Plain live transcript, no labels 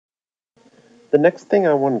The next thing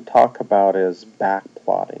I want to talk about is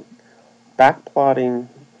backplotting. Backplotting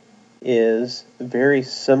is very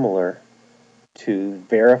similar to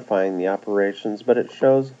verifying the operations, but it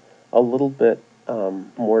shows a little bit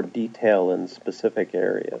more detail in specific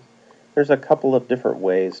areas. There's a couple of different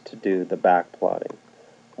ways to do the backplotting.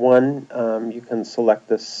 One, you can select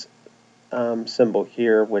this symbol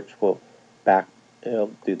here, which will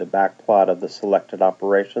it'll do the backplot of the selected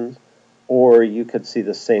operations, or you could see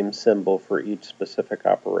the same symbol for each specific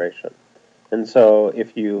operation. And so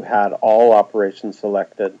if you had all operations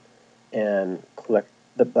selected and click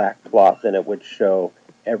the backplot, then it would show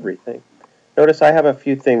everything. Notice I have a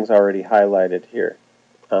few things already highlighted here.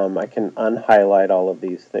 I can unhighlight all of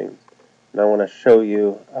these things. And I want to show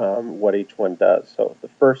you what each one does. So the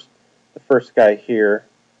first guy here,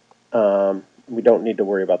 we don't need to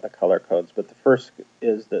worry about the color codes, but the first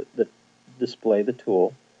is the display the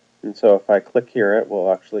tool. And so if I click here, it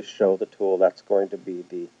will actually show the tool. That's going to be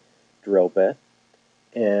the drill bit.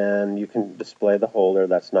 And you can display the holder.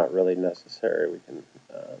 That's not really necessary. We can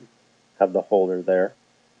have the holder there.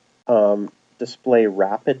 Display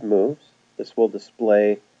rapid moves. This will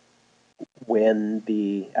display when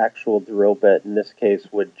the actual drill bit, in this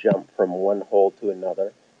case, would jump from one hole to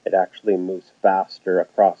another. It actually moves faster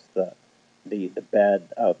across the bed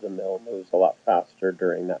of the mill, moves a lot faster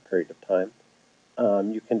during that period of time.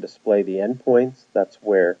 You can display the endpoints. That's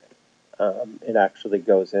where it actually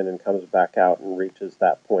goes in and comes back out and reaches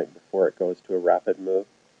that point before it goes to a rapid move.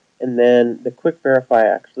 And then the quick verify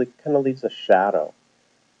actually kind of leaves a shadow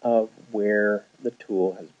of where the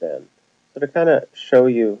tool has been. So to kind of show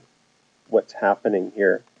you what's happening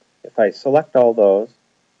here, if I select all those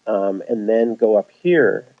and then go up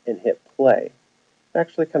here and hit play, it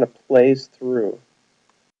actually kind of plays through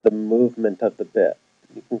the movement of the bit.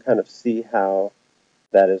 You can kind of see how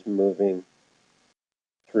that is moving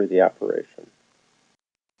through the operation.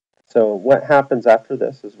 So what happens after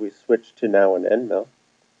this is we switch to now an end mill,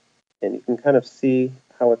 and you can kind of see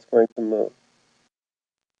how it's going to move.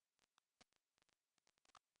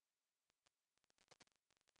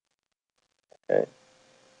 Okay.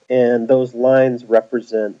 And those lines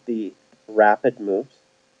represent the rapid moves.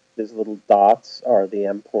 These little dots are the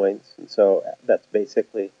endpoints, and so that's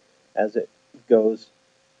basically as it goes,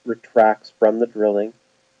 retracts from the drilling,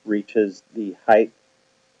 reaches the height.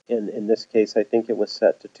 In this case, I think it was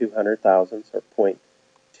set to 200 thousandths, or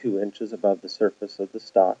 0.2 inches above the surface of the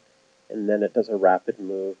stock, and then it does a rapid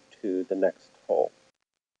move to the next hole.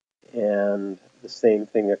 And the same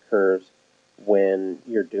thing occurs when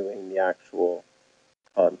you're doing the actual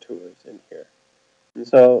contours in here. And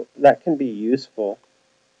so that can be useful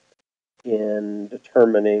in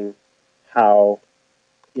determining how,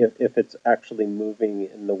 if it's actually moving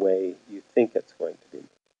in the way you think it's going to be.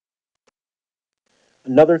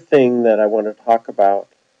 Another thing that I want to talk about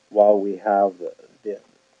while we have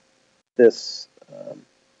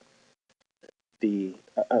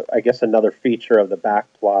I guess another feature of the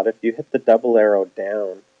backplot, if you hit the double arrow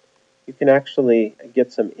down, you can actually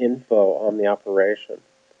get some info on the operation.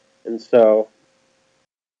 And so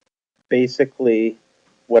basically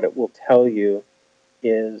what it will tell you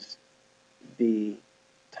is the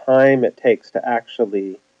time it takes to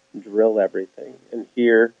actually drill everything. And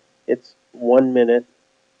here it's 1 minute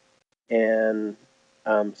and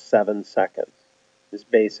 7 seconds is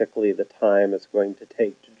basically the time it's going to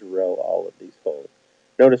take to drill all of these holes.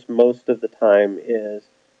 Notice most of the time is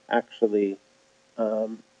actually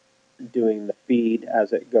doing the feed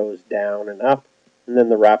as it goes down and up, and then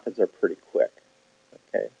the rapids are pretty quick.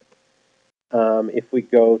 Okay. If we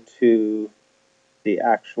go to the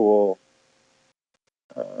actual,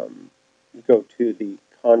 go to the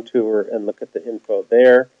contour and look at the info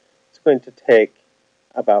there, it's going to take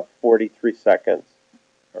about 43 seconds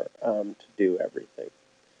to do everything.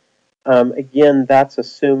 Again, that's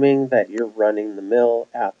assuming that you're running the mill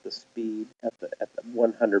at the speed, at the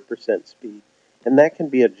 100% speed, and that can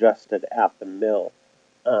be adjusted at the mill.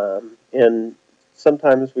 And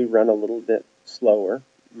sometimes we run a little bit slower.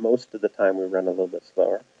 Most of the time we run a little bit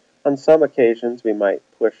slower. On some occasions we might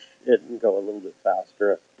push it and go a little bit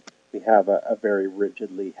faster if we have a very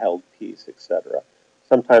rigidly held piece, etc.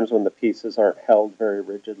 Sometimes when the pieces aren't held very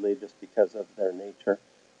rigidly just because of their nature,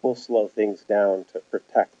 we'll slow things down to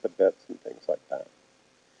protect the bits and things like that.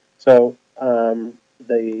 So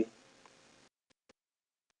the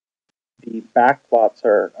backplots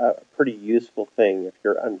are a pretty useful thing if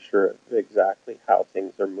you're unsure of exactly how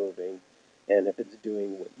things are moving and if it's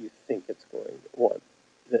doing what you think it's going to want,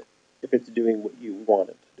 if it's doing what you want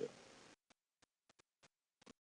it to do.